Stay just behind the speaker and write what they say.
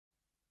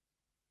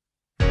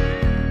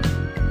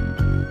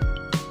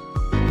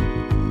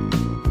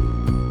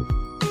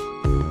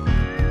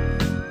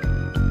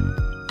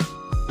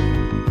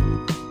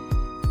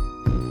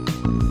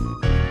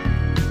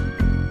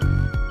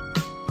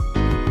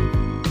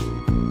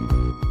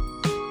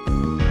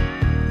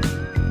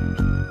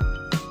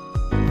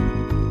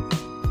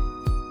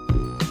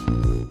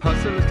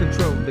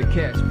control the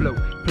cash flow.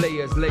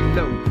 Players lay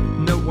low,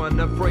 no one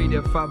afraid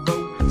if I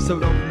vote. So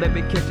don't let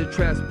me catch you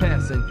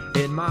trespassing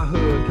in my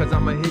hood, cause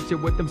I'ma hit you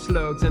with them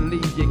slugs and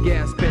leave you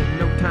gasping.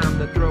 No time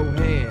to throw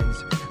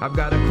hands. I've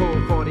got a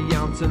cold 40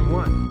 ounce in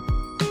one,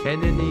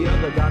 and in the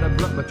other got a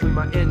blunt between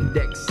my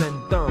index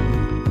and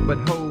thumb. But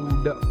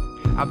hold up,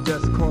 I've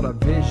just caught a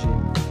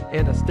vision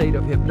in a state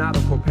of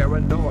hypnotical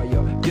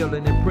paranoia,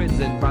 feeling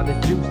imprisoned by the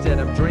juice that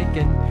I'm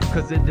drinking,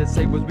 cause it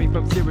disables me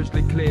from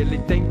seriously clearly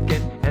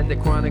thinking. And the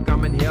chronic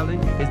I'm inhaling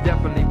is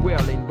definitely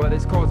wailing, but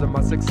it's causing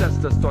my success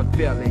to start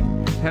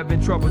failing.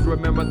 Having troubles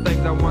remember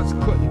things I once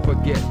couldn't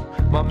forget.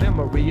 My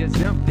memory is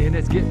empty and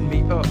it's getting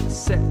me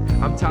upset.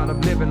 I'm tired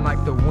of living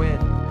like the wind,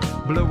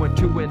 blowing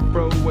to and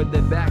fro and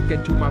then back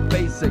into my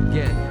face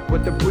again.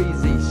 With the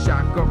breezy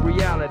shock of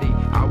reality,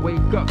 I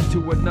wake up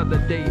to another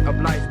day of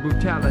life's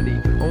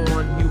brutality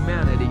on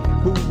humanity.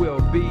 Who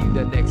will be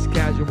the next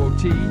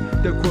casualty?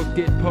 The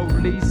crooked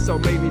police, or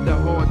maybe the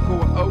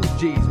hardcore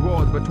OGs?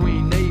 Wars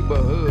between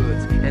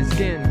neighborhoods and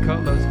skin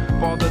colors,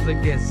 fathers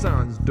against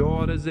sons,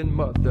 daughters and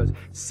mothers,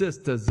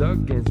 sisters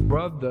against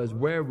brothers.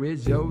 Where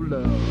is your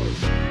love?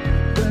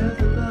 Where's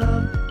the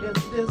love in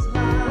this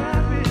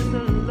life? Where is the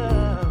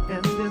love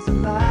in this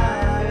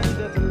life? And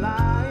there's a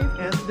life,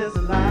 and there's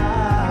a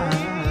life.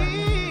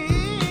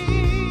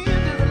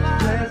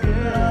 Where's the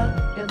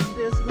love in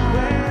this life?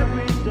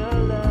 Where is the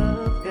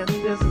love in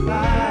this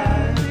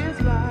life?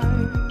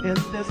 In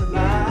this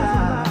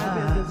life.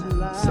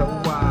 So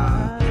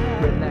I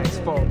relax,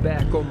 fall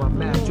back on my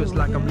mattress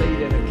like I'm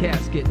laid in a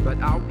casket. But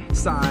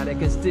outside I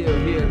can still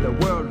hear the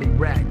worldly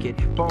racket.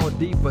 Fall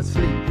deep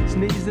asleep,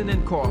 sneezing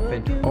and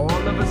coughing. All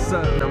of a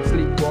sudden I'm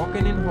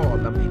sleepwalking in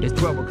Harlem. It's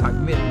 12 o'clock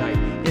midnight,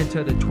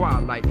 into the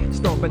twilight,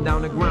 stomping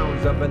down the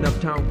grounds of an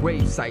uptown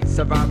gravesite,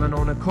 surviving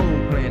on a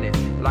cold planet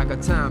like a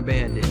time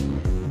bandit.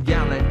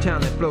 Gallant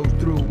talent flows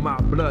through my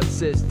blood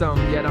system,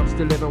 yet I'm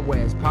still living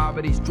west,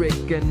 poverty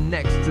stricken,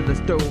 next to the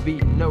stove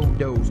eating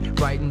no-dos,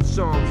 writing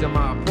songs in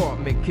my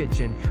apartment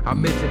kitchen.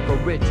 I'm itching for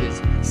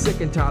riches,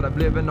 sick and tired of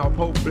living off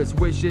hopeless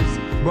wishes,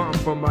 bummed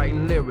from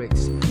writing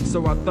lyrics.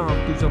 So I thumb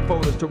through some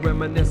photos to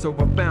reminisce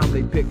over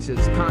family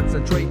pictures,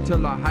 concentrate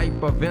till I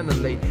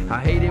hyperventilate.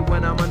 I hate it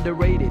when I'm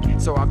underrated,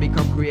 so I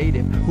become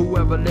creative.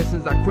 Whoever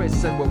listens I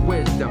christen with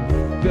wisdom,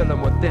 fill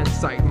them with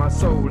insight. My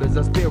soul is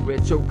a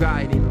spiritual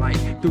guiding light.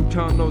 Through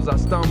tunnels I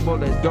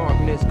stumble as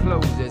darkness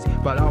closes,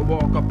 but I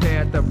walk a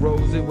path of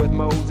roses with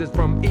Moses.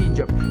 From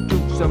Egypt to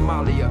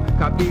Somalia,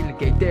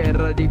 Kabila,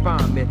 Terra,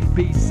 divine.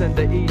 Peace in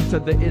the east to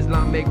the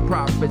Islamic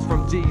prophets,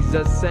 from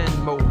Jesus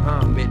and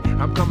Mohammed.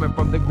 I'm coming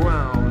from the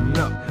ground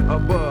up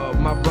above,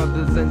 my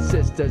brothers and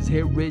sisters.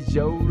 Here is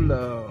your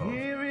love.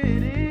 Here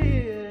it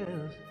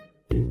is.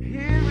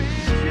 Here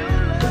is your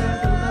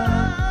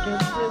love in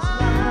this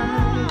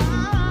life.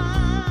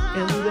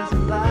 In this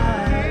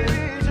life. Here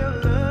is your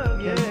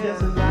love, yeah. In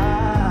this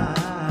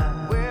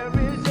life. Where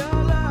is your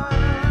love?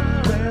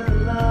 Where's the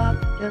love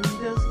in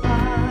this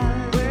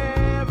life?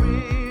 Where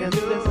is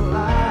in this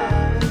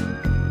life?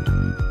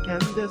 In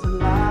this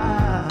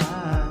life.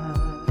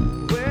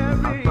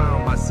 I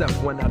found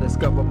myself when I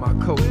discovered my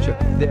culture.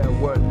 There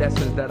were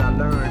lessons that I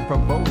learned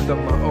from both of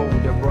my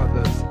older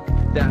brothers.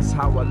 That's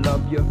how I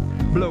love you.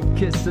 Blow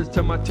kisses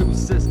to my two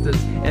sisters,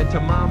 and to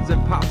moms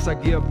and pops I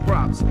give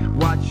props.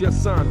 Watch your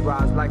sun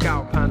rise like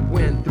alpine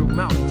wind through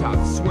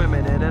mountaintops,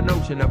 swimming in an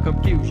ocean of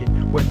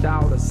confusion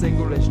without a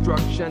single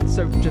instruction,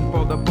 searching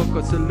for the book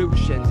of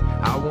solutions.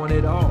 I want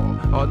it all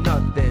or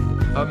nothing.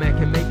 A man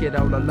can make it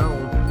all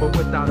alone, but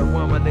without a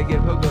woman to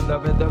give her good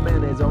loving, the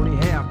man is only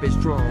half as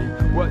strong.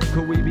 What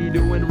could we be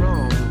doing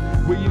wrong?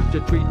 We used to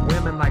treat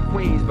women like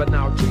queens, but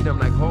now treat them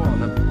like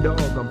Harlem. Dog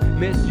them,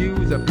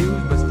 misuse,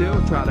 abuse, but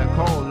still try to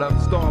call them.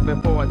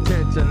 Starving for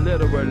attention,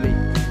 literally.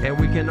 And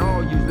we can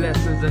all use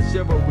lessons in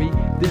chivalry.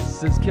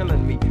 This is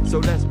killing me, so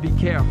let's be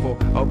careful.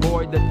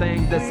 Avoid the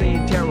things that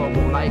seem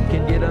terrible. Life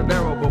can get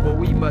unbearable, but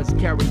we must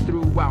carry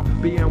throughout.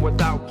 Being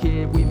without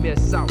kid, we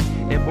miss out.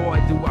 And boy,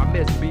 do I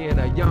miss being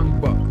a young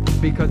buck,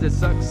 because it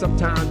sucks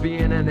sometimes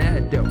being an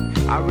adult.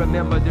 I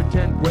remember the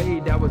 10th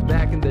grade, that was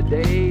back in the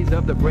days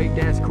of the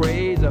breakdance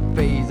craze, a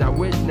phase I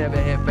wish never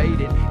had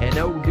faded, and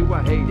oh do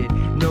I hate it.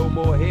 No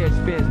more head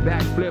spins,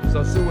 backflips,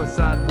 or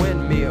suicide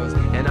windmills.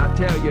 And I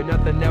tell you,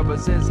 nothing ever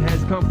since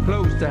has come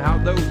close to how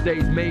those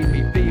days made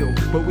me feel.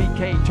 But we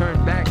can't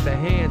turn back the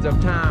hands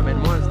of time,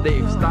 and once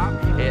they've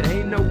stopped, it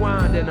ain't no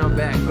winding them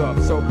back up.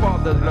 So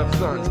fathers love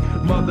sons,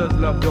 mothers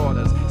love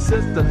daughters,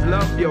 sisters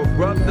love your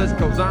brothers,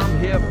 cause I'm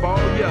here for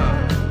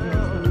ya.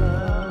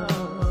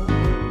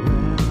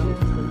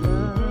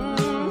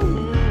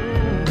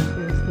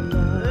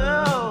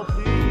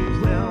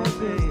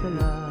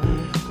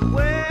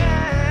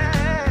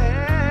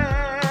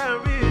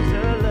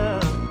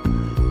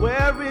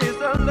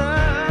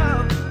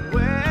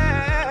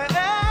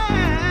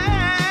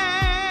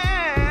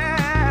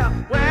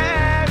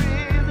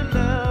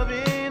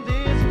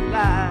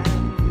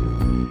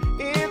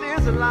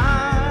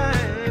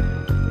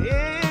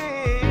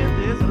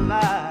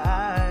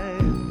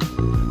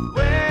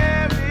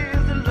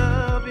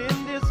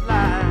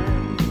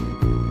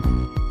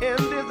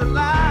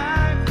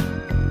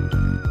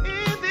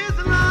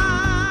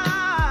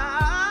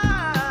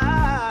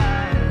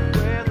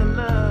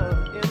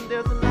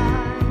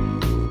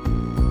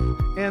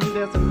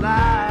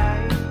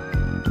 light,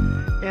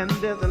 and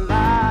there's a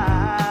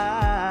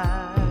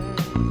light.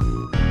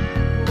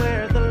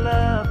 Where the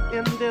love,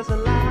 and there's a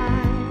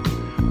light.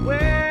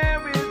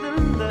 Where is the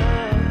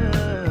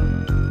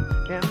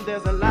love, and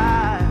there's a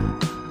light.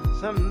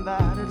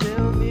 Somebody